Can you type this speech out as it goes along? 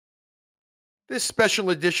This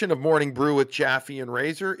special edition of Morning Brew with Jaffe and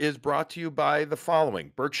Razor is brought to you by the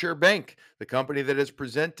following: Berkshire Bank, the company that has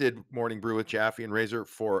presented Morning Brew with Jaffe and Razor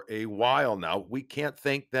for a while now. We can't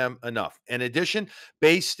thank them enough. In addition,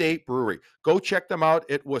 Bay State Brewery. Go check them out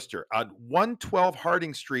at Worcester on 112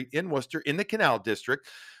 Harding Street in Worcester in the Canal District,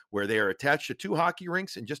 where they are attached to two hockey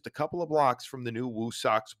rinks and just a couple of blocks from the new Woo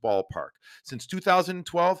Sox ballpark. Since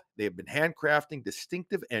 2012, they have been handcrafting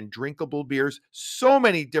distinctive and drinkable beers, so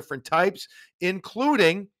many different types,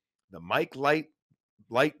 including the Mike Light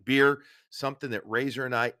beer, something that Razor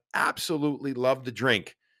and I absolutely love to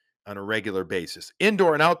drink on a regular basis.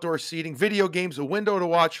 Indoor and outdoor seating, video games, a window to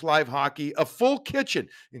watch live hockey, a full kitchen,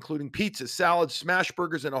 including pizza, salads, smash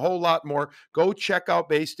burgers, and a whole lot more. Go check out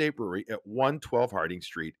Bay State Brewery at 112 Harding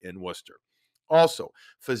Street in Worcester. Also,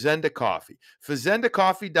 Fazenda Coffee.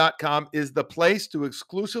 FazendaCoffee.com is the place to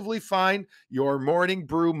exclusively find your morning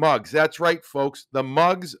brew mugs. That's right, folks. The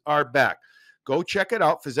mugs are back. Go check it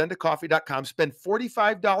out, FazendaCoffee.com. Spend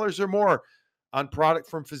 $45 or more on product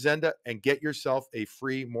from Fazenda and get yourself a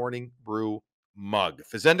free morning brew mug.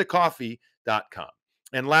 FazendaCoffee.com.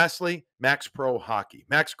 And lastly, Max Pro Hockey.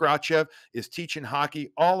 Max Grachev is teaching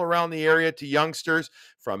hockey all around the area to youngsters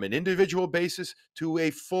from an individual basis to a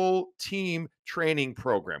full team training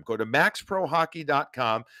program. Go to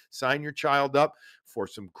maxprohockey.com, sign your child up for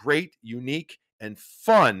some great, unique, and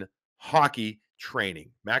fun hockey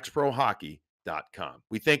training. maxprohockey.com.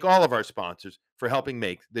 We thank all of our sponsors for helping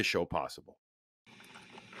make this show possible.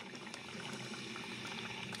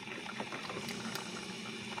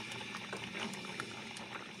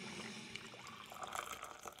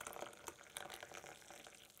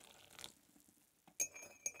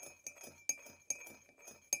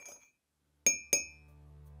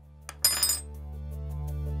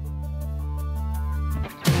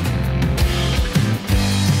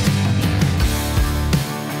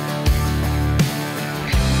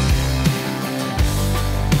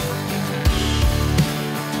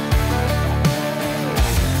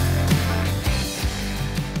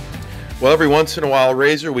 Well, every once in a while,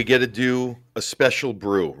 Razor, we get to do a special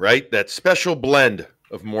brew, right? That special blend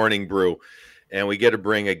of morning brew, and we get to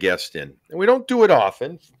bring a guest in. And we don't do it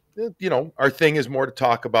often. You know, our thing is more to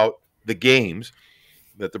talk about the games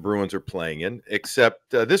that the Bruins are playing in,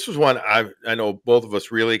 except this was one I know both of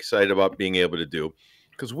us really excited about being able to do,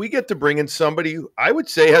 because we get to bring in somebody who I would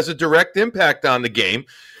say has a direct impact on the game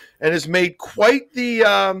and has made quite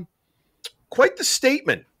the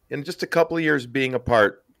statement in just a couple of years being a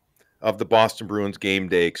part of the Boston Bruins game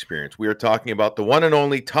day experience. We are talking about the one and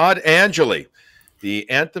only Todd Angilly, the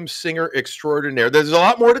anthem singer extraordinaire. There's a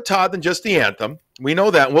lot more to Todd than just the anthem. We know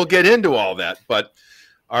that, and we'll get into all that, but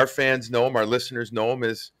our fans know him, our listeners know him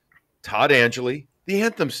as Todd Angilly, the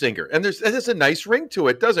anthem singer. And there's a nice ring to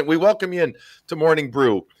it, doesn't it? We welcome you in to Morning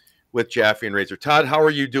Brew with Jaffe and Razor. Todd, how are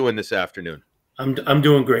you doing this afternoon? I'm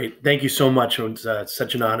doing great. Thank you so much. It's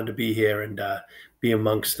such an honor to be here and be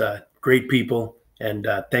amongst great people. And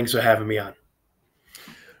thanks for having me on.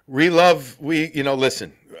 We love the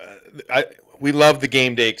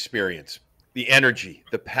game day experience, the energy,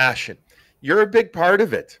 the passion. You're a big part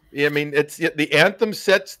of it. I mean, the anthem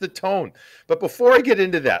sets the tone. But before I get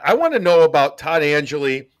into that, I want to know about Todd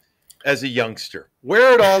Angilly as a youngster,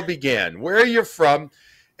 where it all began, where you're from,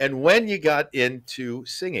 and when you got into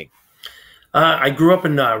singing. I grew up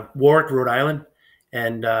in Warwick, Rhode Island,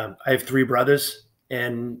 and I have three brothers,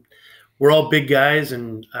 and we're all big guys,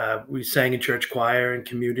 and we sang in church choir and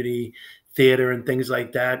community theater and things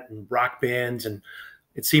like that, and rock bands. And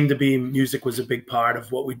it seemed to be music was a big part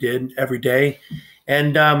of what we did every day.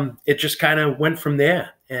 And it just kind of went from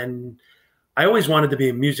there. And I always wanted to be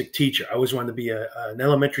a music teacher. I always wanted to be an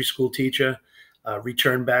elementary school teacher,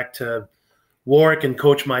 return back to Warwick and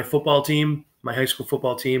coach my football team, my high school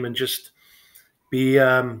football team, and just be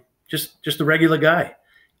just a regular guy.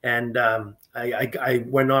 And I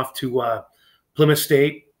went off to Plymouth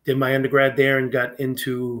State, did my undergrad there, and got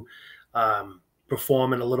into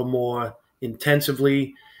performing a little more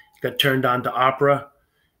intensively, got turned on to opera.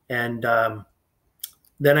 And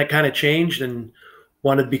then I kind of changed and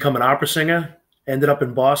wanted to become an opera singer. Ended up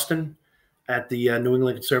in Boston at the New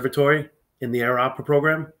England Conservatory in the Air Opera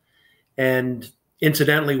program. And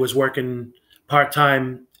incidentally was working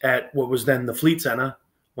part-time at what was then the Fleet Center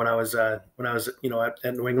when I was at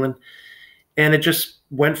New England. And it just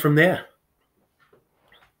went from there.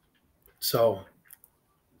 So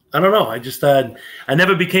I don't know. I just I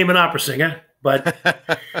never became an opera singer, but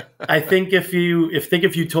I think if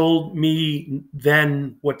you told me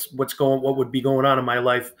then what would be going on in my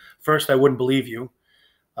life, first I wouldn't believe you,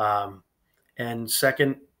 and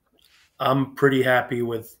second, I'm pretty happy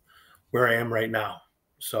with where I am right now.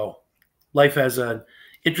 So life has an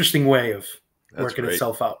interesting way of That's working great.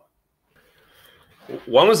 itself out.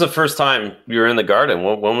 When was the first time you were in the Garden?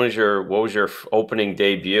 When was your opening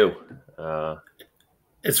debut?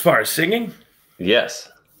 As far as singing, Yes.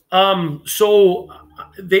 So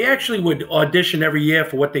they actually would audition every year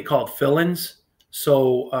for what they called fill-ins.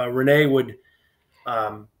 So Renee would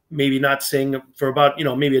maybe not sing for about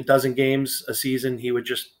maybe a dozen games a season. He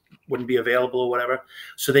wouldn't be available or whatever.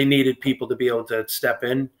 So they needed people to be able to step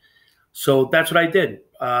in. So that's what I did.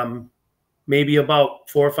 Maybe about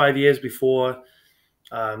 4 or 5 years before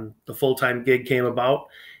the full-time gig came about,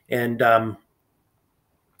 and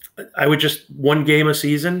I would just one game a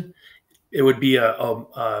season. It would be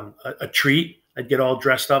a treat. I'd get all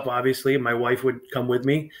dressed up, obviously. My wife would come with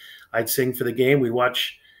me. I'd sing for the game. We'd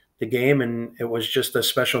watch the game, and it was just a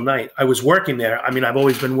special night. I was working there. I mean, I've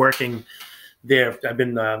always been working there. I've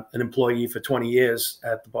been an employee for 20 years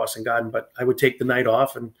at the Boston Garden, but I would take the night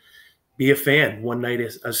off and be a fan one night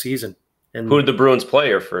a season. And who did the Bruins play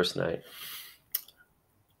your first night?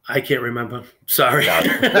 I can't remember. Sorry. No,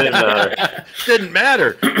 didn't matter. Didn't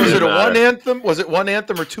matter. Was it a one anthem? Was it one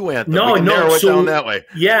anthem or two anthems? No, narrow it down that way.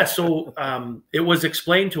 Yeah, so it was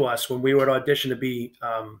explained to us when we were at audition to be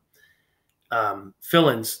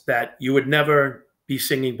fill-ins that you would never be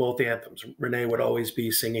singing both anthems. Renee would always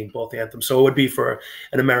be singing both anthems. So it would be for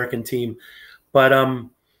an American team. But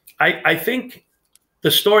I think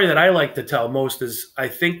the story that I like to tell most is I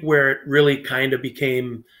think where it really kind of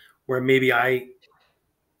became where maybe I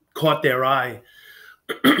caught their eye.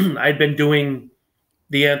 I'd been doing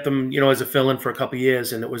the anthem, as a fill-in for a couple of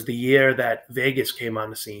years, and it was the year that Vegas came on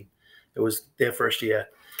the scene. It was their first year.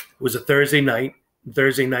 It was a Thursday night.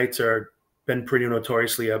 Thursday nights are been pretty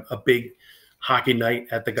notoriously a big hockey night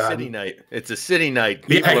at the Garden. City night. It's a city night.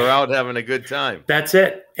 People are out having a good time. That's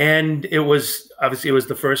it. And it was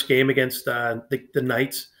the first game against the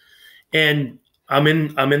Knights, and I'm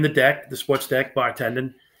in the deck, the sports deck,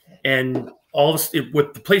 bartending, and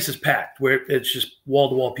with the place is packed where it's just wall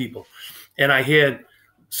to wall people, and I hear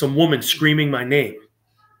some woman screaming my name,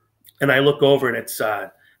 and I look over and it's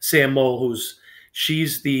Sam Mole,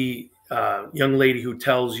 she's the young lady who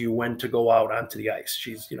tells you when to go out onto the ice.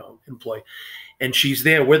 She's employee, and she's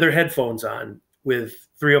there with her headphones on with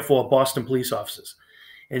 3 or 4 Boston police officers,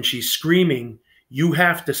 and she's screaming, "You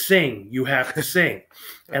have to sing, you have to sing."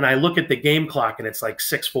 And I look at the game clock and it's like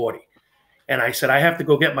 6:40. And I said, "I have to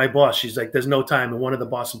go get my boss." She's like, "There's no time." And one of the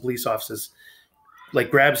Boston police officers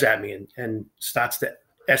grabs at me and starts to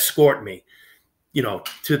escort me,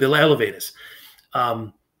 to the elevators.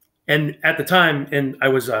 And at the time, and I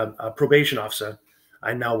was a probation officer.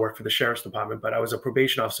 I now work for the sheriff's department, but I was a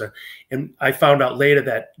probation officer. And I found out later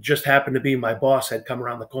that just happened to be my boss had come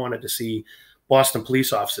around the corner to see Boston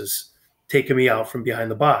police officers taking me out from behind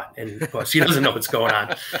the bar. And of course, he doesn't know what's going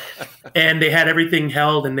on. And they had everything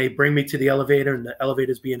held, and they bring me to the elevator, and the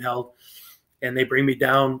elevator's being held. And they bring me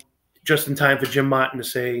down just in time for Jim Martin to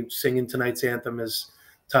say, "Singing tonight's anthem is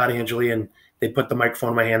Todd Angilly." And they put the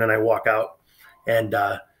microphone in my hand, and I walk out. And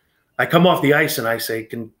I come off the ice, and I say,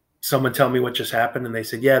 "Can someone tell me what just happened?" And they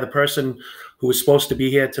said, "Yeah, the person who was supposed to be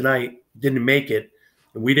here tonight didn't make it.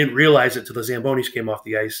 And we didn't realize it till the Zambonis came off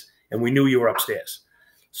the ice, and we knew you were upstairs.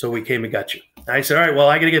 So we came and got you." And I said, "All right, well,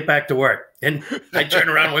 I got to get back to work." And I turned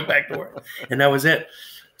around and went back to work. And that was it.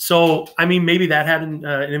 So, I mean, maybe that had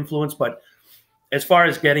an influence. But as far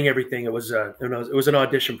as getting everything, it was an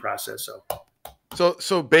audition process.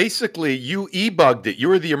 So basically, you e-bugged it. You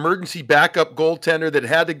were the emergency backup goaltender that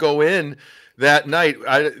had to go in that night.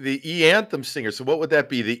 The anthem singer. So what would that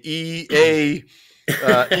be? The EAS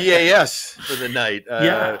for the night.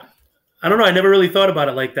 Yeah. I don't know. I never really thought about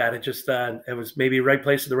it like that. It just it was maybe right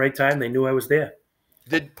place at the right time. They knew I was there.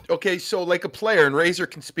 Okay, so like a player, and Razor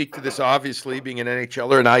can speak to this, obviously, being an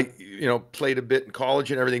NHLer, and I, played a bit in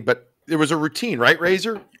college and everything, but there was a routine, right,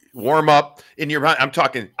 Razor? Warm up in your mind. I'm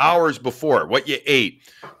talking hours before, what you ate,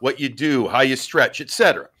 what you do, how you stretch,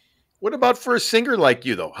 etc. What about for a singer like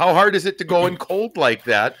you, though? How hard is it to go in cold like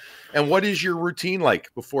that? And what is your routine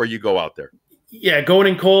like before you go out there? Yeah, going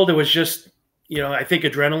in cold, it was just, I think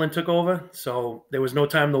adrenaline took over. So there was no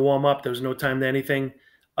time to warm up. There was no time to anything.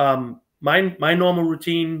 My normal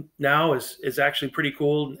routine now is actually pretty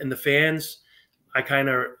cool. And the fans,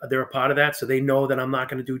 they're a part of that. So they know that I'm not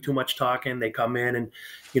going to do too much talking. They come in and,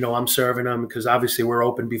 I'm serving them because obviously we're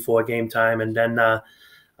open before game time. And then,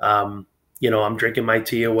 I'm drinking my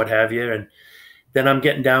tea or what have you. And then I'm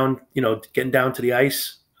getting down to the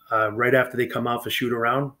ice right after they come out for shoot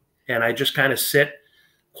around. And I just kind of sit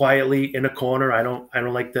quietly in a corner. I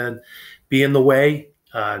don't like to be in the way.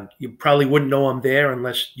 You probably wouldn't know I'm there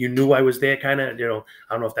unless you knew I was there, kind of. You know,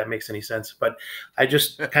 I don't know if that makes any sense, but I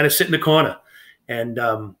just kind of sit in the corner and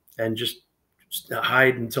just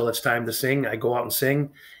hide until it's time to sing. I go out and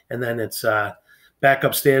sing, and then it's back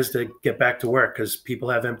upstairs to get back to work because people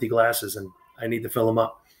have empty glasses and I need to fill them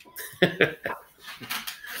up.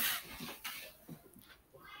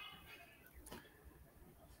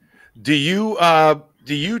 Do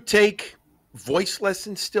you take voice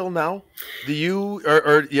lessons still now? Do you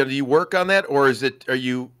or you know, do you work on that, or are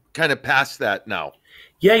you kind of past that now?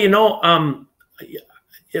 Yeah, you know,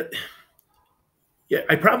 yeah,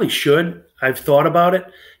 I probably should. I've thought about it,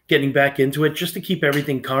 getting back into it just to keep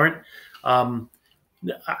everything current.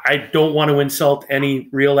 I don't want to insult any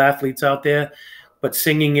real athletes out there, but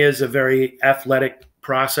singing is a very athletic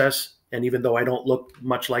process. And even though I don't look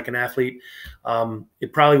much like an athlete,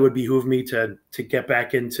 it probably would behoove me to get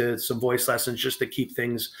back into some voice lessons just to keep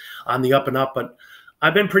things on the up and up. But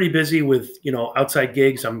I've been pretty busy with, you know, outside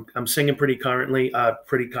gigs. I'm singing pretty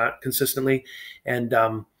consistently,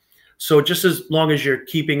 and so just as long as you're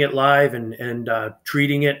keeping it live and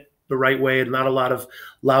treating it the right way, and not a lot of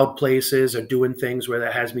loud places or doing things where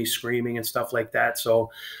that has me screaming and stuff like that. So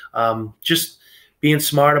just being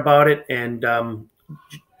smart about it and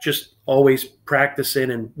just always practicing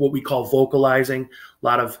and what we call vocalizing, a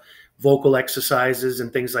lot of vocal exercises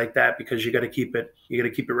and things like that, because you got to keep it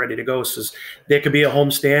ready to go. So there could be a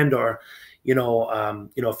homestand or,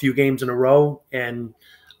 a few games in a row, and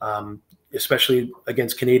especially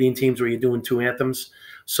against Canadian teams where you're doing 2 anthems.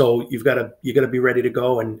 So you got to be ready to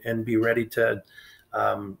go and be ready to,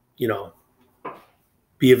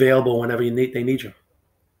 be available whenever they need you.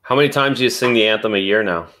 How many times do you sing the anthem a year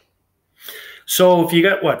now? So if you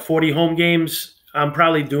got 40 home games, I'm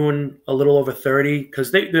probably doing a little over 30, because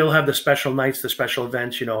they'll have the special nights, the special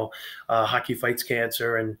events, Hockey Fights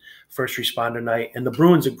Cancer and First Responder Night. And the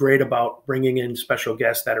Bruins are great about bringing in special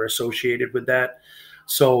guests that are associated with that.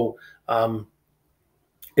 So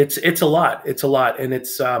it's a lot. It's a lot. And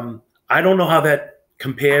it's I don't know how that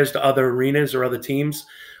compares to other arenas or other teams,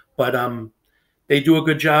 but they do a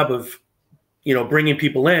good job of, bringing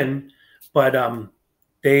people in. But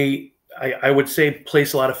I would say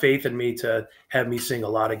place a lot of faith in me to have me sing a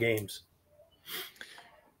lot of games.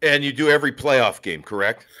 And you do every playoff game,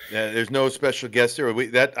 correct? There's no special guest there.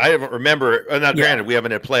 I don't remember. Granted, we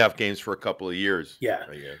haven't had playoff games for a couple of years. Yeah.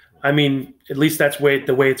 I mean, at least that's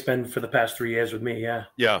the way it's been for the past 3 years with me. Yeah.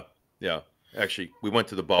 Yeah. Actually, we went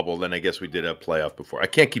to the bubble. Then I guess we did a playoff before. I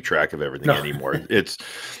can't keep track of everything anymore. It's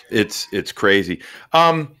crazy.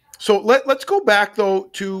 So let's go back though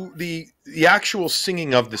to the actual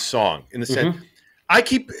singing of the song, in the sense I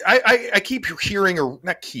keep hearing, or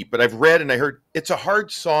not keep, but I've read and I heard it's a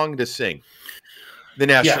hard song to sing, the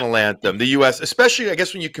national anthem, the U.S., especially I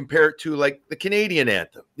guess when you compare it to like the Canadian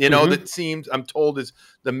anthem, that seems, I'm told, is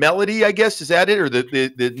the melody, I guess, is that it, or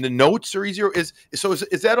the notes are easier? Is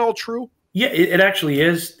that all true? Yeah, it actually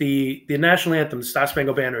is. The national anthem, Star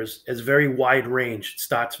Spangled Banner, is very wide range. It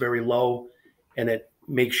starts very low and it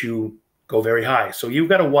makes you go very high. So you've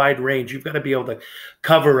got a wide range. You've got to be able to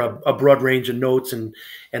cover a broad range of notes and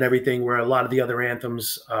everything, where a lot of the other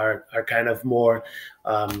anthems are kind of more,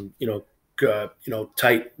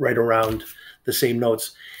 tight right around the same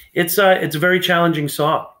notes. It's a very challenging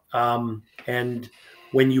song. And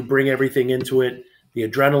when you bring everything into it, the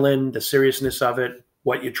adrenaline, the seriousness of it,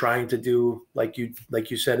 what you're trying to do, like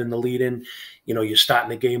you said in the lead-in, you're starting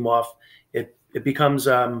the game off. It becomes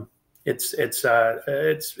it's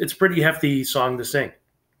a pretty hefty song to sing.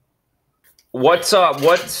 What's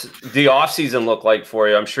the off season look like for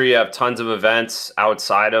you? I'm sure you have tons of events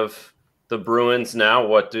outside of the Bruins now.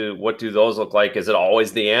 What do those look like? Is it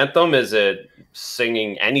always the anthem? Is it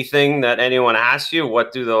singing anything that anyone asks you?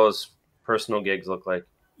 What do those personal gigs look like?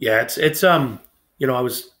 Yeah,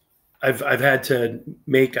 I've had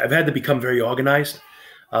to become very organized.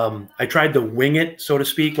 I tried to wing it, so to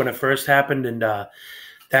speak, when it first happened, and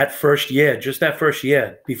that first year,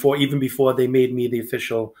 before they made me the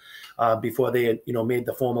official, before they had, made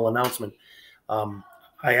the formal announcement,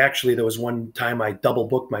 there was one time I double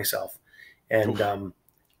booked myself, and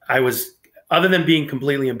I was, other than being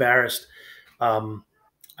completely embarrassed, I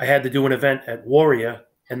had to do an event at Warrior,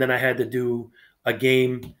 and then I had to do a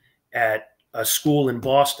game at a school in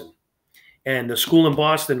Boston. And the school in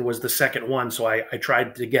Boston was the second one. So I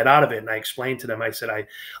tried to get out of it. And I explained to them, I said,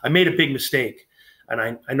 I made a big mistake.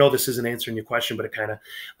 And I know this isn't answering your question, but it kind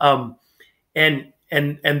of,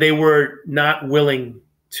 and they were not willing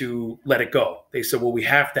to let it go. They said, well, we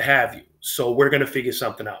have to have you. So we're going to figure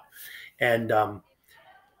something out. And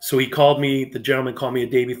so the gentleman called me a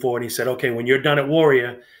day before, and he said, okay, when you're done at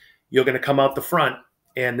Warrior, you're going to come out the front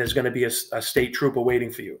and there's going to be a state trooper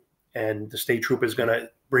waiting for you, and the state trooper is going to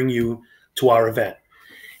bring you to our event.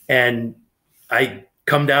 And I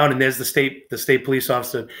come down, and there's the state police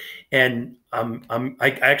officer, and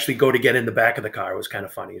I actually go to get in the back of the car. It was kind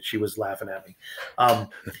of funny. She was laughing at me,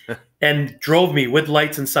 and drove me with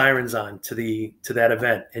lights and sirens on to that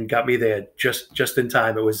event, and got me there just in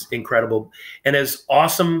time. It was incredible, and as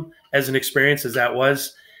awesome as an experience as that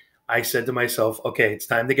was, I said to myself, okay, it's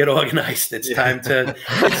time to get organized. It's time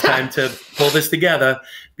to pull this together,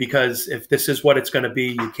 because if this is what it's going to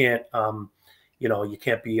be, you can't, you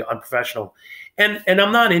can't be unprofessional. And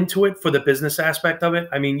I'm not into it for the business aspect of it.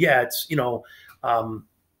 I mean, yeah, it's,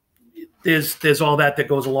 there's all that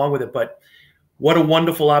goes along with it, but what a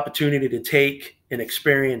wonderful opportunity to take an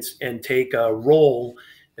experience and take a role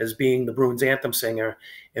as being the Bruins anthem singer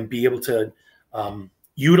and be able to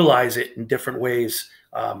utilize it in different ways.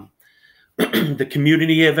 The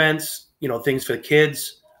community events, things for the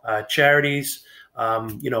kids, charities,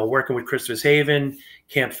 working with Christopher's Haven,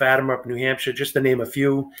 Camp Fatima up in New Hampshire, just to name a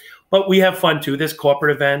few. But we have fun too. There's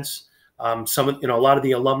corporate events. A lot of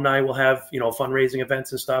the alumni will have, fundraising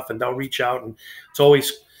events and stuff, and they'll reach out, and it's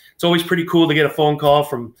always pretty cool to get a phone call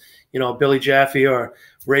from, Billy Jaffe or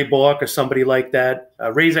Ray Bork or somebody like that.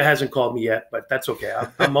 Razor hasn't called me yet, but that's okay.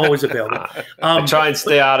 I'm always available. I try and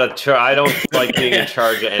stay out of charge. I don't like being in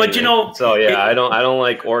charge of anything. But so yeah, I don't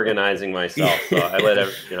like organizing myself. So I let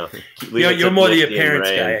you're more the appearance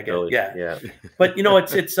guy, I guess. Yeah. But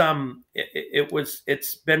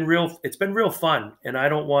it's been real fun, and I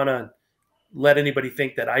don't want to let anybody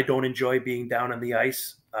think that I don't enjoy being down on the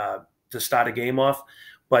ice to start a game off.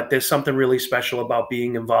 But there's something really special about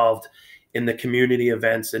being involved in the community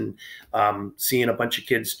events and seeing a bunch of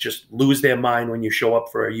kids just lose their mind when you show up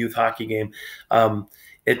for a youth hockey game.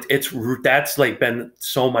 That's like been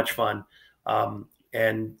so much fun.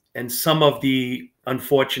 And some of the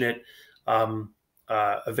unfortunate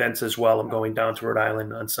events as well. I'm going down to Rhode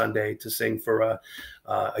Island on Sunday to sing for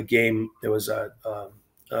a game. There was a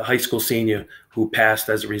high school senior who passed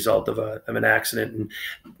as a result of an accident,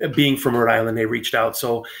 and being from Rhode Island, they reached out.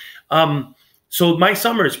 So my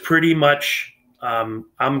summer is pretty much,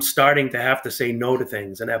 I'm starting to have to say no to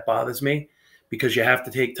things, and that bothers me, because you have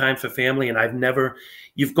to take time for family. And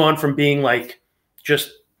you've gone from being like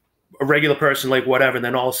just a regular person, like whatever, and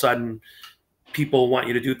then all of a sudden people want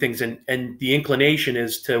you to do things, and the inclination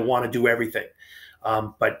is to want to do everything.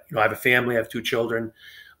 But I have a family, I have 2 children.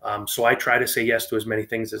 So I try to say yes to as many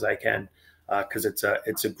things as I can, because it's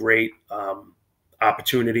a great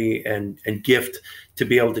opportunity and gift to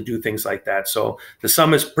be able to do things like that. So the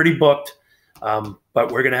summer's pretty booked,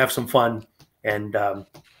 but we're going to have some fun and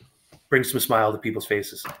bring some smile to people's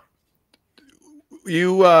faces.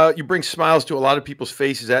 You bring smiles to a lot of people's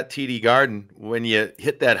faces at TD Garden when you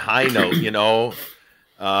hit that high note,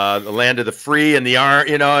 the land of the free and the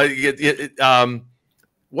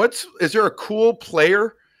is there a cool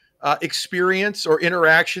player experience or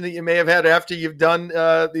interaction that you may have had after you've done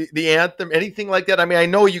the anthem, anything like that? I mean, I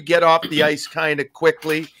know you get off the ice kind of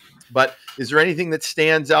quickly, but is there anything that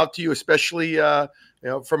stands out to you, especially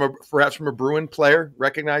perhaps from a Bruin player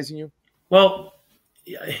recognizing you? Well,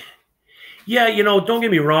 yeah, don't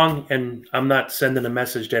get me wrong, and I'm not sending a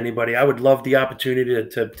message to anybody. I would love the opportunity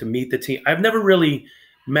to meet the team. I've never really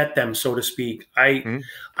met them, so to speak. I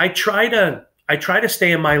try to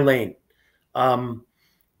stay in my lane.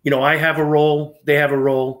 I have a role, they have a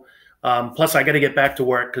role. Plus I got to get back to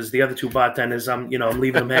work because the other 2 bartenders, I'm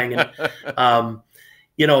leaving them hanging.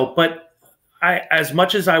 But as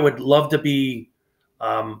much as I would love to be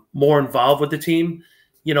more involved with the team,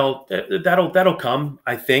 that'll come,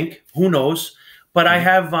 I think. Who knows? But I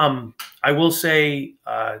have, I will say,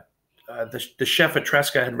 the chef at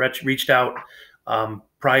Tresca had reached out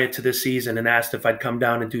prior to this season and asked if I'd come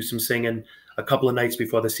down and do some singing a couple of nights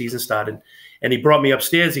before the season started. And he brought me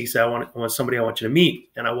upstairs. He said, I want somebody I want you to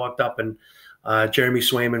meet. And I walked up, and Jeremy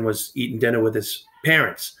Swayman was eating dinner with his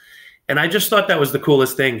parents. And I just thought that was the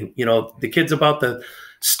coolest thing. The kid's about to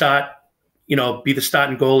start, be the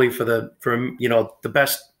starting goalie for the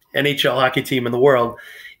best NHL hockey team in the world.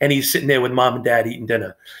 And he's sitting there with mom and dad eating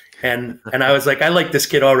dinner. And I was like, I like this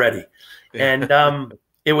kid already. And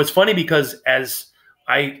it was funny because as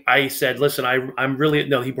I said, listen, I'm really,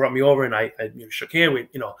 no, he brought me over and I shook hands with,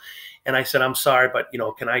 and I said, I'm sorry, but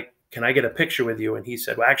can I get a picture with you? And he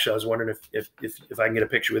said, well, actually, I was wondering if I can get a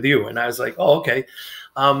picture with you. And I was like, oh, okay.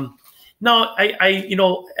 No,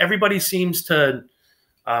 everybody seems to,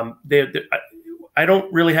 I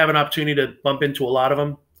don't really have an opportunity to bump into a lot of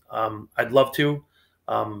them. I'd love to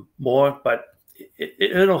more, but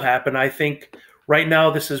it'll happen. I think right now,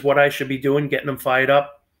 this is what I should be doing, getting them fired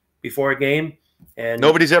up before a game. And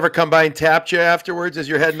nobody's ever come by and tapped you afterwards as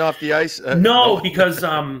you're heading off the ice? No, because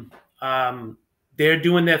they're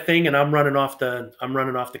doing their thing and I'm running off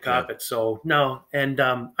the carpet. Yeah. So no, and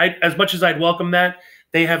I, as much as I'd welcome that,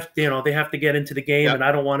 they have to get into the game, and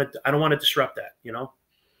I don't want to disrupt that.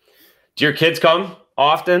 Do your kids come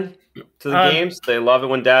often to the games? They love it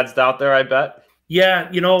when Dad's out there, I bet.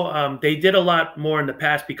 Yeah, they did a lot more in the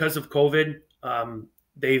past because of COVID.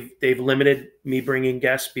 They've limited me bringing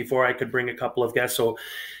guests. Before I could bring a couple of guests, so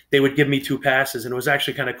they would give me 2 passes, and it was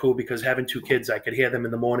actually kind of cool because having 2 kids, I could hear them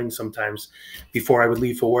in the morning sometimes before I would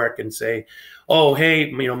leave for work and say, "Oh,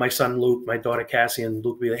 hey, my son Luke, my daughter Cassie, and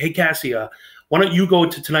Luke would be like, hey Cassie, why don't you go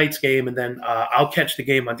to tonight's game and then I'll catch the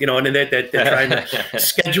game on," and then they're trying to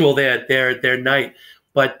schedule their night.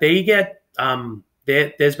 But they get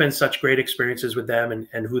there's been such great experiences with them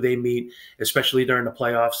and who they meet, especially during the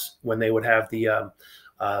playoffs when they would have the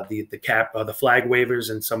flag wavers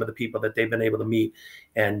and some of the people that they've been able to meet.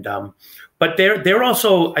 And but they're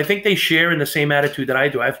also, I think they share in the same attitude that I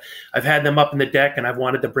do. I've had them up in the deck and I've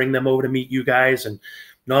wanted to bring them over to meet you guys, and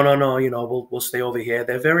no, we'll stay over here.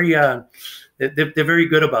 They're very they're very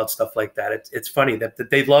good about stuff like that. It's funny that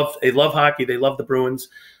they love hockey. They love the Bruins.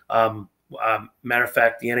 Matter of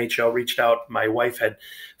fact, the NHL reached out. My wife had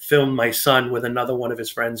filmed my son with another one of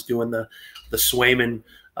his friends doing the Swayman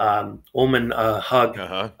Ullman hug,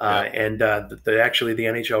 and actually the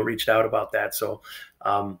NHL reached out about that. So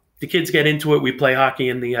the kids get into it. We play hockey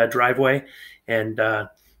in the driveway, and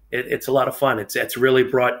it's a lot of fun. It's really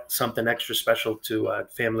brought something extra special to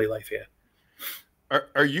family life here.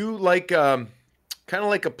 Are you like kind of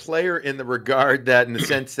like a player in the regard that, in the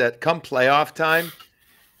sense that come playoff time,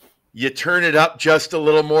 you turn it up just a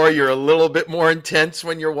little more? You're a little bit more intense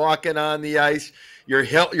when you're walking on the ice.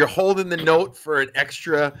 You're holding the note for an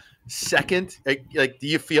extra second. Like, do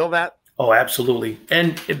you feel that? Oh, absolutely.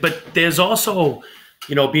 But there's also,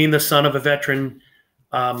 being the son of a veteran,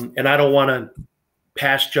 and I don't want to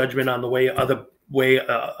pass judgment on the way other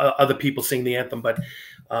people sing the anthem, but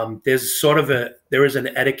there is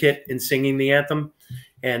an etiquette in singing the anthem,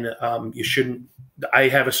 and you shouldn't. I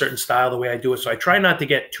have a certain style the way I do it, so I try not to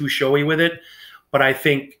get too showy with it. But I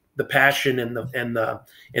think the passion and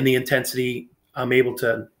the intensity, I'm able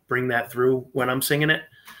to bring that through when I'm singing it.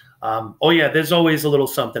 There's always a little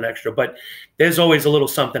something extra, but there's always a little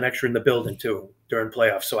something extra in the building too during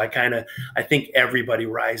playoffs. So I think everybody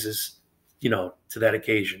rises, to that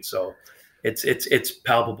occasion. So it's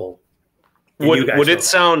palpable. Would it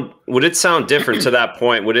sound different to that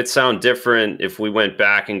point? Would it sound different if we went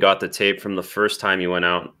back and got the tape from the first time you went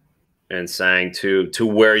out and sang to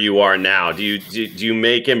where you are now? Do you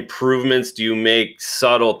make improvements? Do you make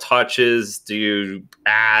subtle touches? Do you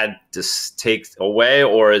add, to take away,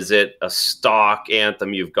 or is it a stock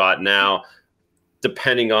anthem you've got now,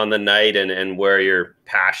 depending on the night and where your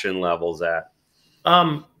passion level's at?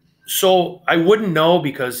 So I wouldn't know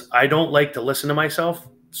because I don't like to listen to myself.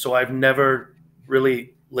 So I've never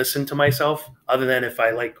really listened to myself, other than if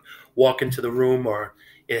I walk into the room or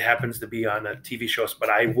it happens to be on a TV show, but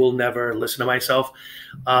I will never listen to myself.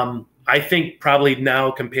 I think probably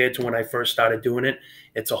now compared to when I first started doing it,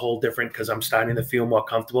 it's a whole different, because I'm starting to feel more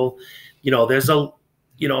comfortable. I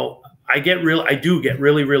do get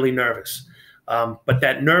really, really nervous. But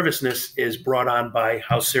that nervousness is brought on by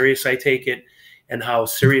how serious I take it and how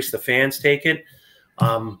serious the fans take it.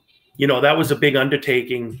 That was a big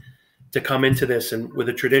undertaking to come into this, and with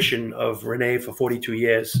a tradition of Renee for 42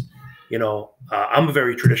 years. I'm a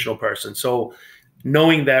very traditional person. So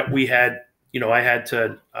knowing that we had, I had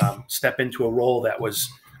to step into a role that was,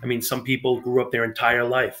 some people grew up their entire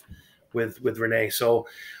life with Renee. So,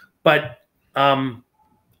 but there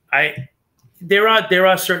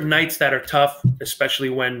are certain nights that are tough, especially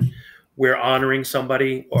when we're honoring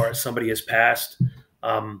somebody or somebody has passed.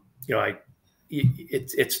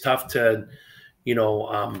 It's tough to,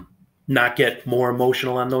 not get more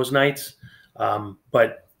emotional on those nights.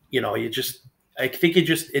 But I think you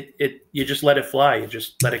just let it fly. You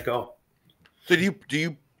just let it go. So do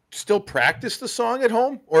you still practice the song at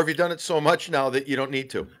home, or have you done it so much now that you don't need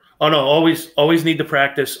to? Oh no, always need to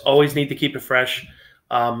practice. Always need to keep it fresh.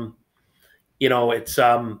 It's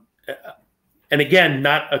and again,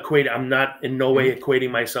 I'm not in no way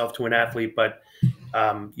equating myself to an athlete, but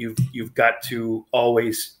you've got to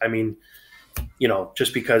always,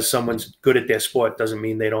 just because someone's good at their sport doesn't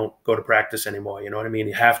mean they don't go to practice anymore. You know what I mean?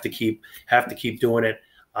 You have to keep doing it.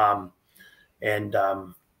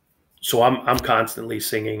 So I'm constantly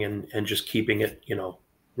singing and just keeping it,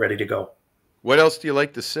 ready to go. What else do you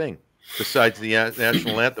like to sing besides the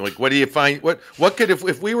national anthem? Like, what do you find? What could,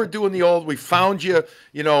 if we were doing the old, we found you,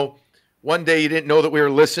 one day you didn't know that we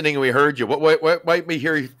were listening and we heard you. What might we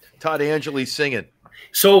hear Todd Angilly singing?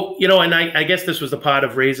 So, and I guess this was the part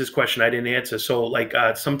of Razor's question I didn't answer. So, like,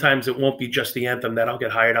 sometimes it won't be just the anthem that I'll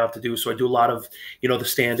get hired out to do. So I do a lot of, the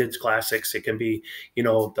standards, classics. It can be,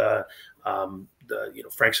 the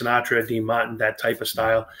Frank Sinatra, Dean Martin, that type of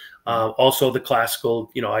style. Also the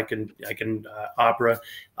classical, I can opera,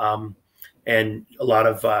 and a lot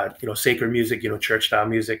of, sacred music, church style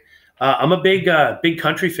music. I'm a big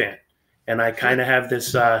country fan, and I kind of have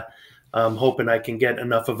this, I'm hoping I can get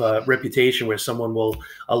enough of a reputation where someone will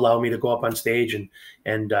allow me to go up on stage and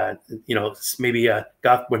maybe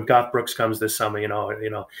when Garth Brooks comes this summer,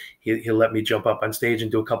 he'll let me jump up on stage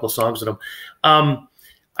and do a couple of songs with him.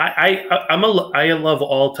 I love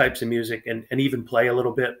all types of music and even play a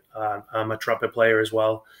little bit. I'm a trumpet player as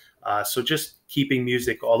well. So just keeping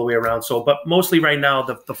music all the way around. So, but mostly right now,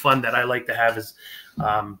 the fun that I like to have is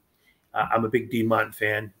I'm a big Dean Martin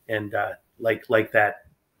fan, and like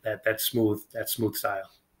that smooth style.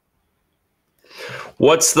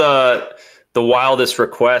 What's the wildest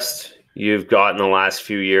request you've got in the last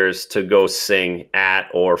few years to go sing at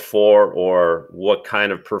or for, or what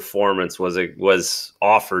kind of performance was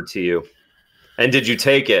offered to you, and did you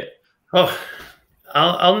take it? Oh,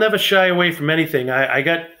 I'll never shy away from anything. I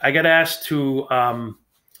got asked to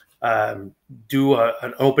do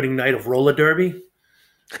an opening night of roller derby.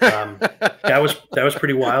 That was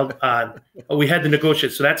pretty wild. We had to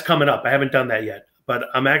negotiate, so that's coming up. I haven't done that yet, but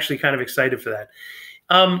I'm actually kind of excited for that.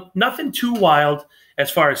 Nothing too wild as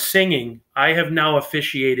far as singing. I have now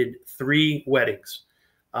officiated 3 weddings.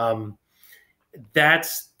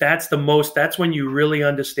 That's that's when you really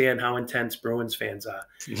understand how intense Bruins fans are.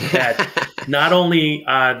 That not only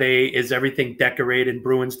is everything decorated,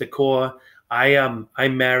 Bruins decor. I'm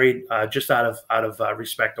married just out of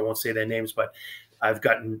respect. I won't say their names, but I've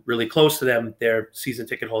gotten really close to them. They're season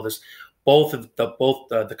ticket holders. Both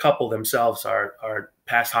the couple themselves are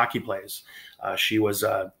past hockey players. She was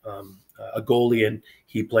a goalie, and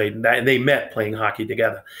he played, and they met playing hockey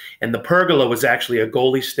together. And the pergola was actually a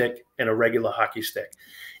goalie stick and a regular hockey stick.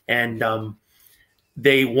 And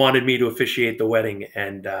they wanted me to officiate the wedding,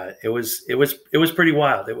 and it was pretty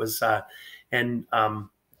wild. It was so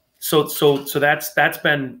that's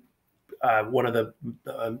been one of the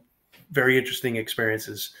very interesting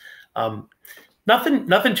experiences.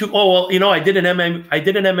 Nothing too. Oh well, I did an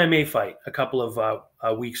MMA fight a couple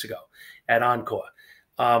of weeks ago at Encore.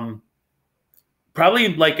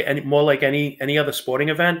 Probably more like any other sporting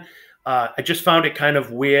event. I just found it kind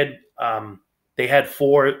of weird. They had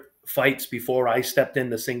 4 fights before I stepped in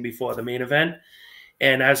to sing before the main event.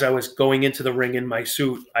 And as I was going into the ring in my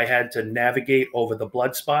suit, I had to navigate over the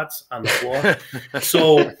blood spots on the floor.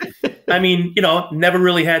 So, I mean, never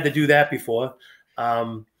really had to do that before.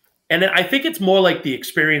 And I think it's more like the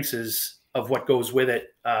experiences of what goes with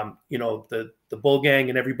it. The Bull Gang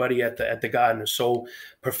and everybody at the Garden are so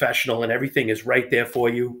professional, and everything is right there for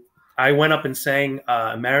you. I went up and sang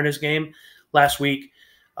a Mariners game last week.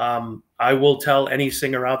 I will tell any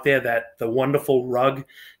singer out there that the wonderful rug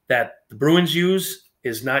that the Bruins use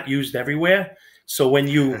is not used everywhere. So when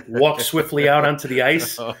you walk swiftly out onto the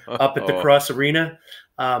ice up at the Cross Arena,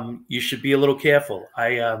 you should be a little careful.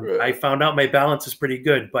 I found out my balance is pretty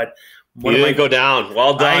good, but you didn't go down.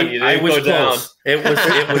 Well done. I was go close. Down. It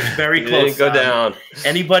was very close. Didn't go down.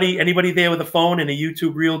 Anybody there with a phone and a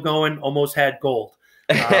YouTube reel going almost had gold.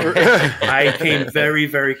 I came very,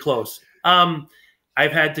 very close.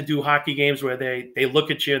 I've had to do hockey games where they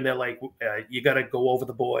look at you and they're like, you got to go over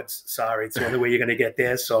the boards. Sorry, it's the only way you're going to get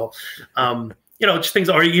there. So, just things.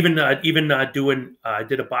 Or even doing. I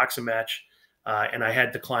did a boxing match, and I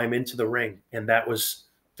had to climb into the ring, and that was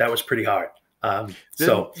pretty hard.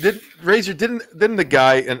 Did Razor didn't the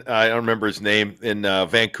guy, and I don't remember his name, in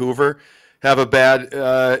Vancouver have a bad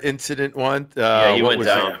incident one? Yeah, he went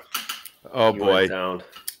down. Oh boy,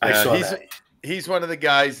 I saw that. He's one of the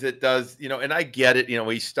guys that does, and I get it.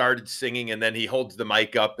 He started singing and then he holds the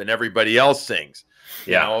mic up and everybody else sings,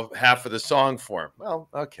 half of the song for him. Well,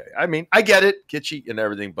 okay. I mean, I get it, kitschy and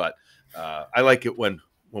everything, but I like it when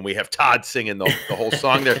we have Todd singing the whole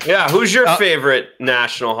song there. Yeah. Who's your favorite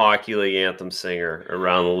National Hockey League anthem singer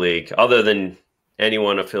around the league, other than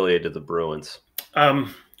anyone affiliated to the Bruins?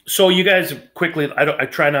 So you guys quickly, I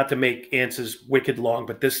try not to make answers wicked long,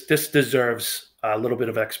 but this deserves a little bit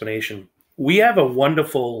of explanation. We have a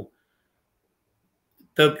wonderful,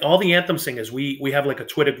 all the anthem singers, we have like a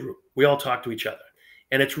Twitter group. We all talk to each other.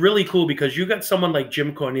 And it's really cool because you got someone like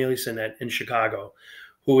Jim Cornelison in Chicago,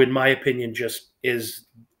 who in my opinion just is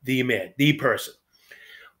the man, the person.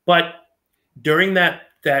 But during that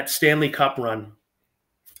Stanley Cup run,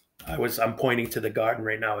 I'm pointing to the garden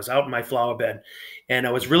right now. I was out in my flower bed, and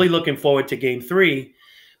I was really looking forward to Game 3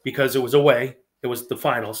 because it was away. It was the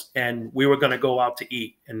finals, and we were going to go out to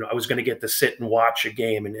eat, and I was going to get to sit and watch a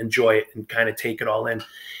game and enjoy it and kind of take it all in.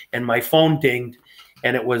 And my phone dinged,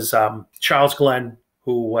 and it was Charles Glenn,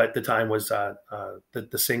 who at the time was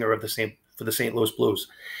the singer of the St. Louis Blues.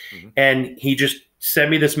 Mm-hmm. And he just sent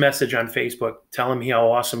me this message on Facebook telling me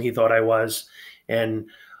how awesome he thought I was and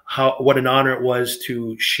what an honor it was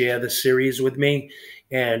to share the series with me.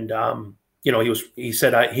 And, you know, he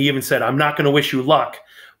even said, I'm not going to wish you luck,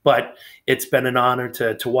 but it's been an honor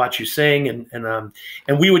to watch you sing. And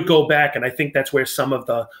we would go back, and I think that's where some of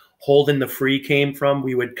the holding the free came from.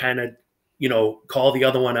 We would kind of, you know, call the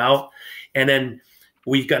other one out. And then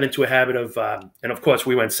we got into a habit of, and of course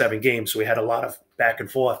we went 7 games, so we had a lot of back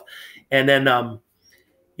and forth. And then,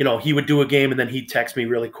 you know, he would do a game, and then he'd text me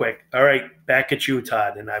really quick. All right, back at you,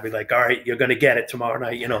 Todd. And I'd be like, all right, you're going to get it tomorrow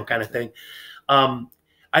night, you know, kind of thing.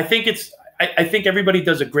 I think everybody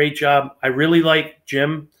does a great job. I really like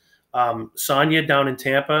Jim. Sonia down in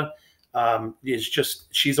Tampa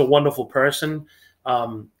she's a wonderful person.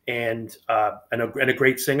 And a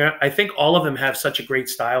great singer. I think all of them have such a great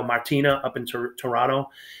style. Martina up in Toronto,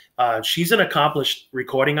 she's an accomplished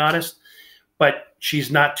recording artist, but she's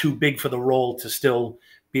not too big for the role to still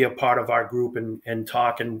be a part of our group and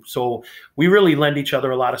talk. And so we really lend each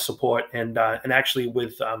other a lot of support. And actually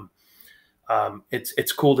with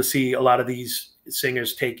it's cool to see a lot of these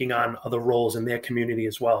singers taking on other roles in their community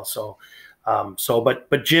as well.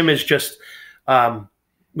 But Jim is just I'm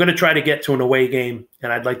going to try to get to an away game,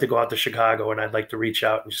 and I'd like to go out to Chicago, and I'd like to reach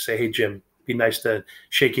out and just say, hey, Jim, be nice to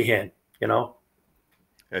shake your hand, you know?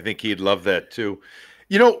 I think he'd love that too.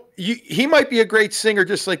 You know, he might be a great singer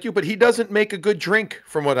just like you, but he doesn't make a good drink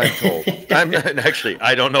from what I'm told. Actually,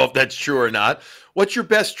 I don't know if that's true or not. What's your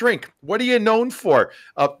best drink? What are you known for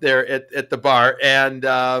up there at the bar? And,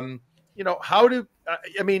 you know,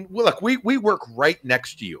 I mean, look, we work right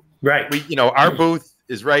next to you. Right. Our booth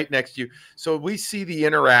is right next to you. So we see the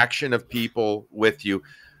interaction of people with you.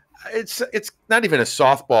 It's not even a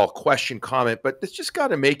softball question comment, but it's just got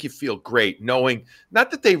to make you feel great knowing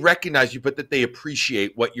not that they recognize you, but that they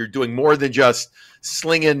appreciate what you're doing more than just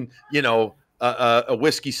slinging, you know, a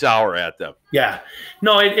whiskey sour at them. Yeah,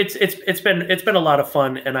 no, it's been a lot of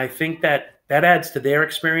fun. And I think that adds to their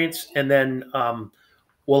experience. And then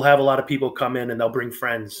we'll have a lot of people come in and they'll bring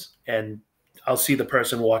friends, and I'll see the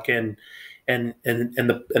person walk in and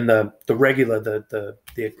the regular, the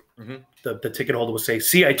ticket holder will say,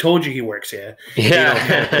 see, I told you he works here. Yeah. You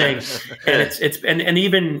know, kind of thing. And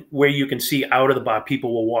even where you can see out of the bar,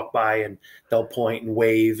 people will walk by and they'll point and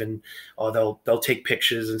wave, or they'll take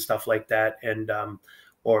pictures and stuff like that. And,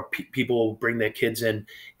 or people will bring their kids in.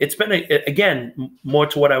 It's been, again, more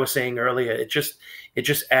to what I was saying earlier. It just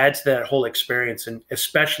adds to that whole experience. And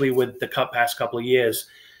especially with the past couple of years,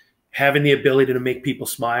 having the ability to make people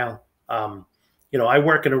smile. You know, I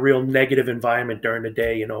work in a real negative environment during the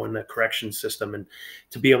day, you know, in the correction system, and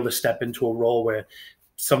to be able to step into a role where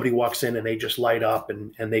somebody walks in and they just light up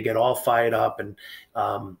and they get all fired up. And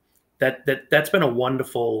that's been a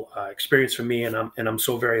wonderful experience for me. And I'm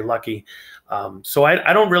so very lucky. So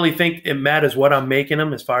I don't really think it matters what I'm making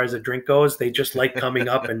them as far as a drink goes. They just like coming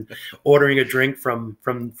up and ordering a drink from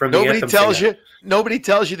the anthem singer. Nobody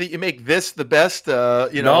tells you that you make this the best,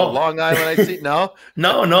 Long Island I see. No.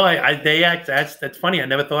 That's funny. I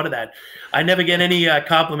never thought of that. I never get any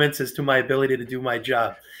compliments as to my ability to do my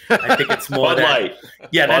job. I think it's more Light.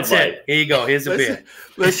 Yeah, that's it. Here you go. Here's a beer.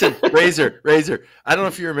 Listen, Razor. I don't know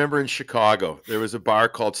if you remember in Chicago, there was a bar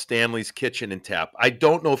called Stanley's Kitchen and Tap. I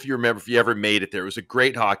don't know if you remember, if you ever made it there. It was a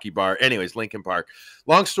great hockey bar. Anyways, Lincoln Park.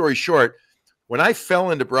 Long story short, when I fell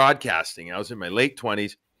into broadcasting, I was in my late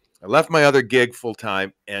 20s. I left my other gig full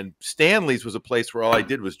time, and Stanley's was a place where all I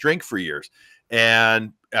did was drink for years.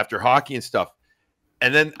 And after hockey and stuff.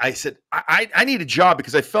 And then I said, I need a job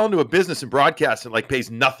because I fell into a business in broadcasting, like pays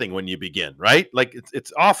nothing when you begin, right? Like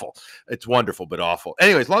it's awful. It's wonderful, but awful.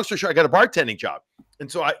 Anyways, long story short, I got a bartending job.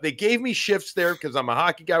 And so they gave me shifts there because I'm a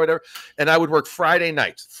hockey guy, whatever. And I would work Friday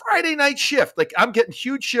nights, Friday night shift. Like I'm getting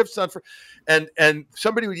huge shifts on and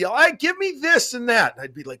somebody would yell, "Hey, give me this and that." And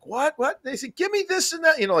I'd be like, what? They said, "Give me this and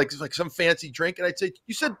that," you know, like some fancy drink. And I'd say,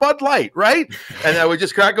 "You said Bud Light, right?" And I would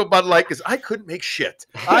just crack a Bud Light because I couldn't make shit.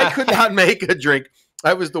 I could not make a drink.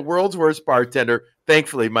 I was the world's worst bartender.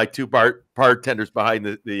 Thankfully, my two bartenders behind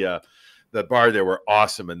the bar there were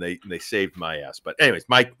awesome, and they saved my ass. But anyways,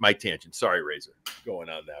 my tangent. Sorry, Razor, going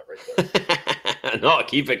on that right there. No,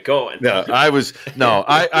 keep it going. I was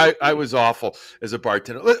awful as a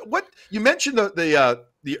bartender. What you mentioned the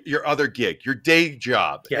your other gig, your day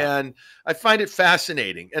job. Yeah. And I find it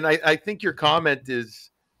fascinating. And I think your comment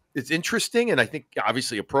is interesting, and I think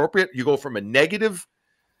obviously appropriate. You go from a negative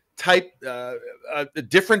type, a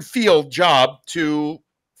different field job to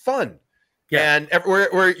fun. Yeah. And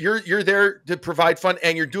where you're there to provide fun,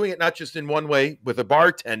 and you're doing it not just in one way with the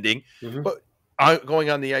bartending, but going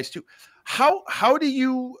on the ice too. How do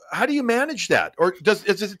you manage that, or does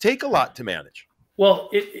it take a lot to manage? Well,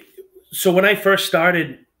 so when I first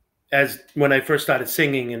started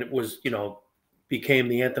singing, and it was, became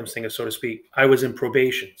the anthem singer, so to speak, I was in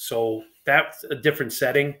probation. So that's a different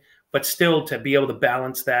setting, but still to be able to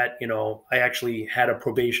balance that, I actually had a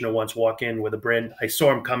probationer once walk in with I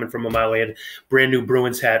saw him coming from a mile away, had a brand new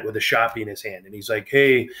Bruins hat with a Sharpie in his hand. And he's like,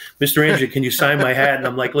 "Hey, Mr. Angilly, can you sign my hat?" And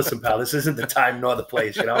I'm like, "Listen, pal, this isn't the time nor the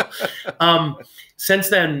place, Since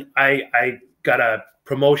then, I got a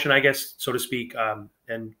promotion, I guess, so to speak,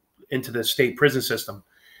 and into the state prison system.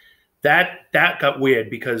 That got weird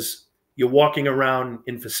because you're walking around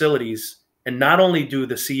in facilities, and not only do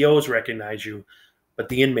the COs recognize you, but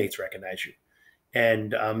the inmates recognize you.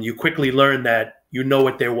 And you quickly learn that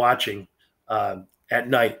what they're watching at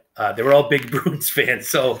night. They were all big Bruins fans.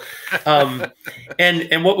 So,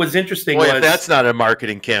 and what was interesting was, that's not a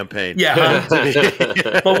marketing campaign. Yeah.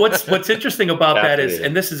 But what's interesting about that is,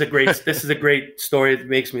 and this is a great story. It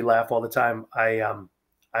makes me laugh all the time.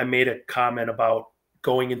 I made a comment about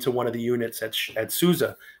going into one of the units at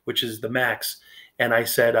Sousa, which is the max. And I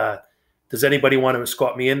said, does anybody want to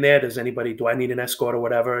escort me in there? Do I need an escort or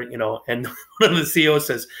whatever? And one of the CEOs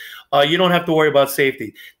says, you don't have to worry about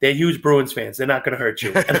safety. They're huge Bruins fans. They're not going to hurt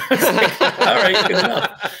you. And I was like, all right, good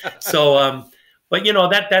enough. So, but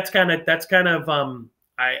that's kind of,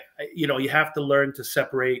 you have to learn to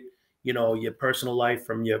separate, your personal life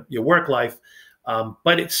from your work life.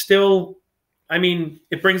 But it's still,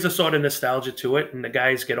 it brings a sort of nostalgia to it, and the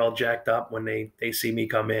guys get all jacked up when they see me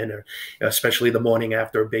come in, or especially the morning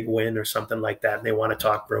after a big win or something like that, and they want to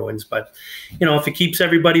talk Bruins. But, if it keeps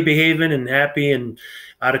everybody behaving and happy and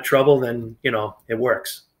out of trouble, then, it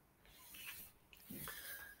works.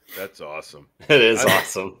 That's awesome. It is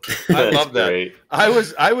awesome. I love that. Great. I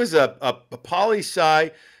was a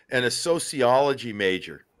poli-sci and a sociology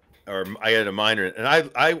major. Or I had a minor, and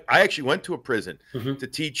I actually went to a prison to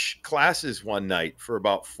teach classes one night for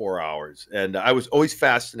about 4 hours, and I was always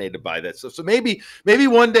fascinated by that. So maybe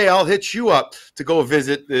one day I'll hit you up to go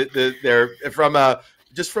visit there from a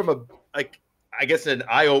I guess an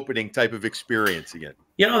eye-opening type of experience again.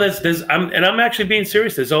 I'm actually being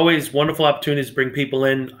serious. There's always wonderful opportunities to bring people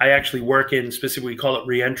in. I actually work in, specifically we call it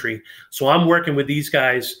reentry. So I'm working with these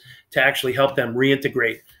guys to actually help them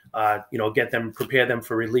reintegrate. Prepare them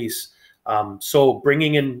for release. So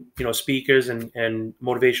bringing in, speakers and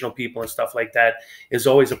motivational people and stuff like that is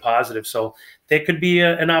always a positive. So there could be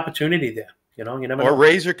an opportunity there. You never know. Or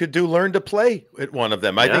Razor could learn to play at one of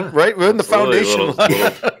them. I think, right? We're in the foundation.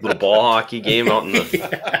 Little ball hockey game out in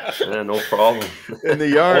the no problem. In the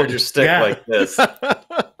yard. Hold your stick like this.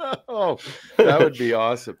 Oh, that would be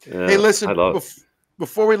awesome. Yeah, hey, listen,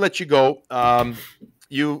 before we let you go,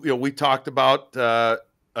 we talked about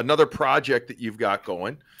another project that you've got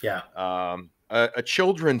going. Yeah. A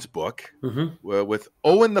children's book with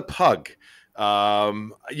Owen the Pug.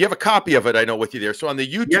 You have a copy of it, I know, with you there. So on the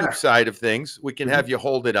YouTube side of things, we can have you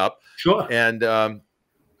hold it up. Sure. And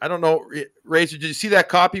I don't know, Razor, did you see that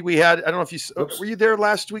copy we had? I don't know if you were you there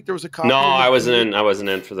last week? There was a copy. No, I wasn't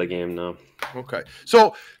in for the game. No. Okay.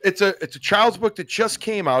 So it's a child's book that just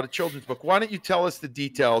came out, a children's book. Why don't you tell us the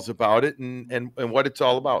details about it and what it's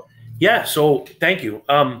all about? Yeah, so thank you.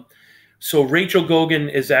 So Rachel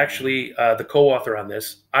Gogan is actually the co-author on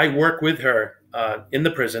this. I work with her in the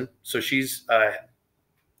prison. So she's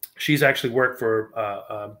actually worked for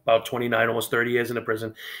about 29, almost 30 years in the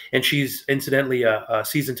prison. And she's incidentally a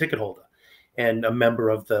season ticket holder and a member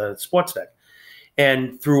of the sports deck.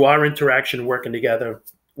 And through our interaction working together,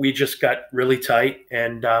 we just got really tight.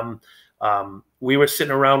 And we were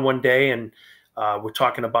sitting around one day and we're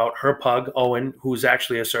talking about her pug, Owen, who's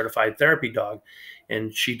actually a certified therapy dog.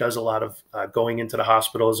 And she does a lot of going into the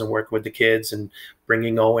hospitals and working with the kids and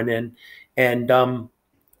bringing Owen in. And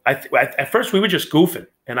at first we were just goofing.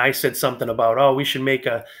 And I said something about, we should make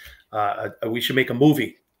a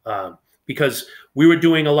movie because we were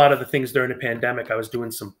doing a lot of the things during the pandemic. I was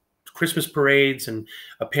doing some Christmas parades and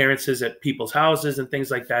appearances at people's houses and things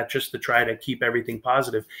like that, just to try to keep everything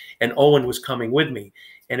positive. And Owen was coming with me.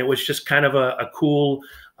 And it was just kind of a cool,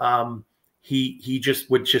 he just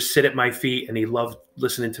would just sit at my feet and he loved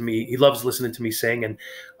listening to me. He loves listening to me sing. And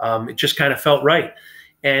it just kind of felt right.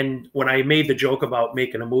 And when I made the joke about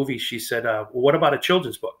making a movie, she said, well, what about a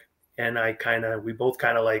children's book? And we both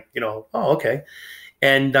kind of like, oh, okay.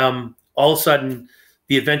 And all of a sudden,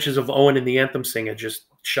 the adventures of Owen and the anthem singer just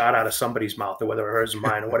shot out of somebody's mouth, or whether it hers or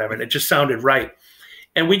mine or whatever. And it just sounded right.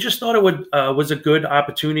 And we just thought it was a good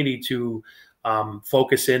opportunity to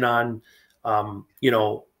focus in on,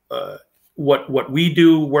 what we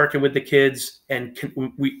do working with the kids, and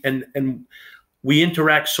we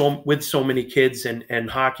interact with so many kids and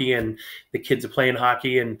hockey, and the kids are playing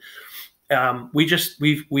hockey, and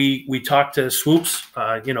we talked to Swoops,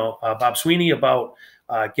 Bob Sweeney, about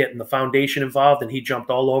getting the foundation involved, and he jumped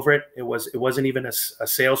all over it. It wasn't even a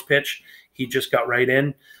sales pitch. He just got right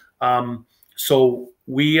in. So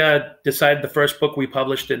we decided the first book we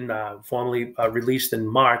published and formally released in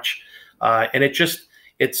March, and it's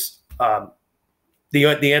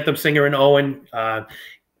the anthem singer and Owen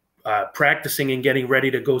practicing and getting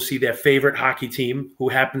ready to go see their favorite hockey team, who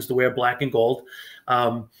happens to wear black and gold.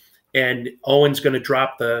 And Owen's going to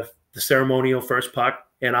drop the ceremonial first puck,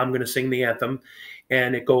 and I'm going to sing the anthem.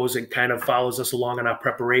 And it goes and kind of follows us along in our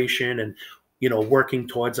preparation and, working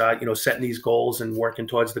towards, setting these goals and working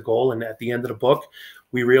towards the goal. And at the end of the book,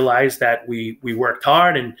 we realized that we worked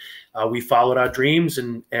hard, and we followed our dreams,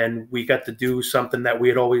 and we got to do something that we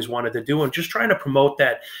had always wanted to do, and just trying to promote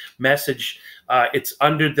that message. It's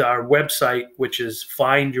under our website, which is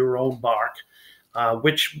Find Your Own Bark,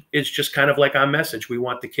 which is just kind of like our message. We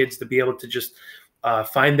want the kids to be able to just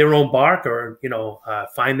find their own bark, or,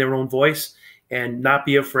 find their own voice, and not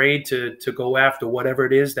be afraid to go after whatever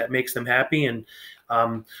it is that makes them happy. And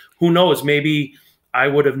who knows, maybe I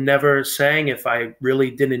would have never sang if I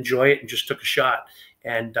really didn't enjoy it and just took a shot.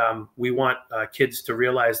 And we want kids to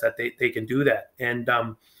realize that they can do that. And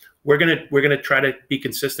we're gonna try to be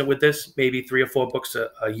consistent with this, maybe 3 or 4 books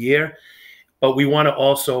a year. But we want to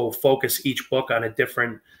also focus each book on a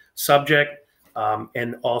different subject,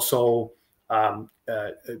 and also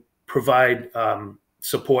provide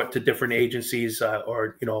support to different agencies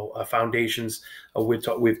or foundations.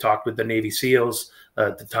 We've talked with the Navy SEALs,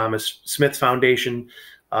 the Thomas Smith Foundation,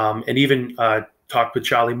 and even talked with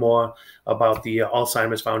Charlie Moore about the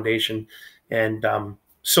Alzheimer's Foundation. And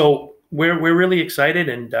so we're really excited.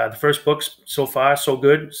 And the first book's so far so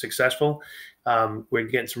good, successful. We're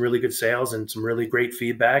getting some really good sales and some really great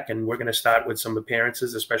feedback. And we're going to start with some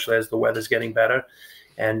appearances, especially as the weather's getting better,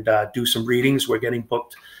 and do some readings. We're getting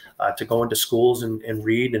booked to go into schools and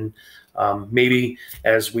read. And maybe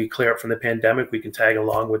as we clear up from the pandemic, we can tag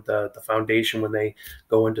along with the foundation when they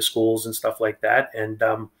go into schools and stuff like that. And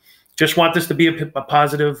just want this to be a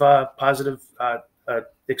positive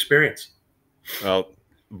experience. Well,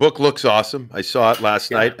 book looks awesome. I saw it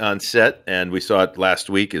last night on set, and we saw it last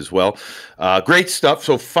week as well. Great stuff.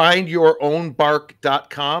 So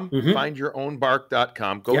findyourownbark.com,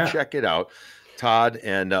 findyourownbark.com. Go check it out. Todd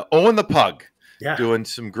and Owen the Pug doing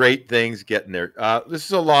some great things getting there. This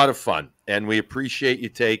is a lot of fun, and we appreciate you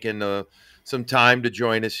taking some time to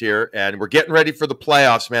join us here. And we're getting ready for the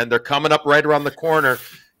playoffs, man. They're coming up right around the corner.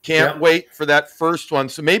 Can't wait for that first one.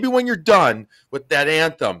 So maybe when you're done with that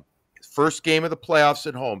anthem, first game of the playoffs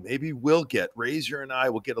at home, maybe Razor and I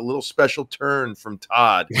will get a little special turn from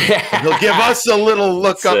Todd. And he'll give us a little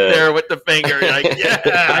look up there with the finger. Like,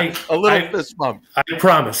 a little fist bump. I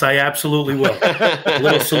promise. I absolutely will. A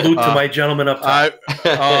little salute to my gentleman up top.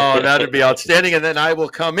 That'd be outstanding. And then I will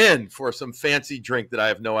come in for some fancy drink that I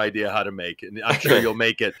have no idea how to make. And I'm sure you'll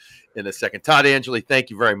make it in a second. Todd Angilly, thank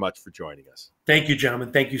you very much for joining us. Thank you,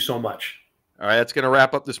 gentlemen. Thank you so much. All right, that's going to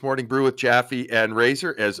wrap up this morning brew with Jaffe and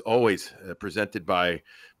Razor, as always, presented by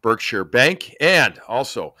Berkshire Bank, and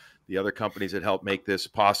also the other companies that help make this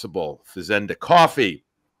possible: Fazenda Coffee,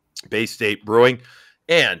 Bay State Brewing,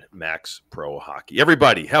 and Max Pro Hockey.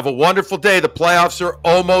 Everybody, have a wonderful day. The playoffs are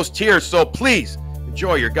almost here, so please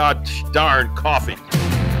enjoy your god darn coffee.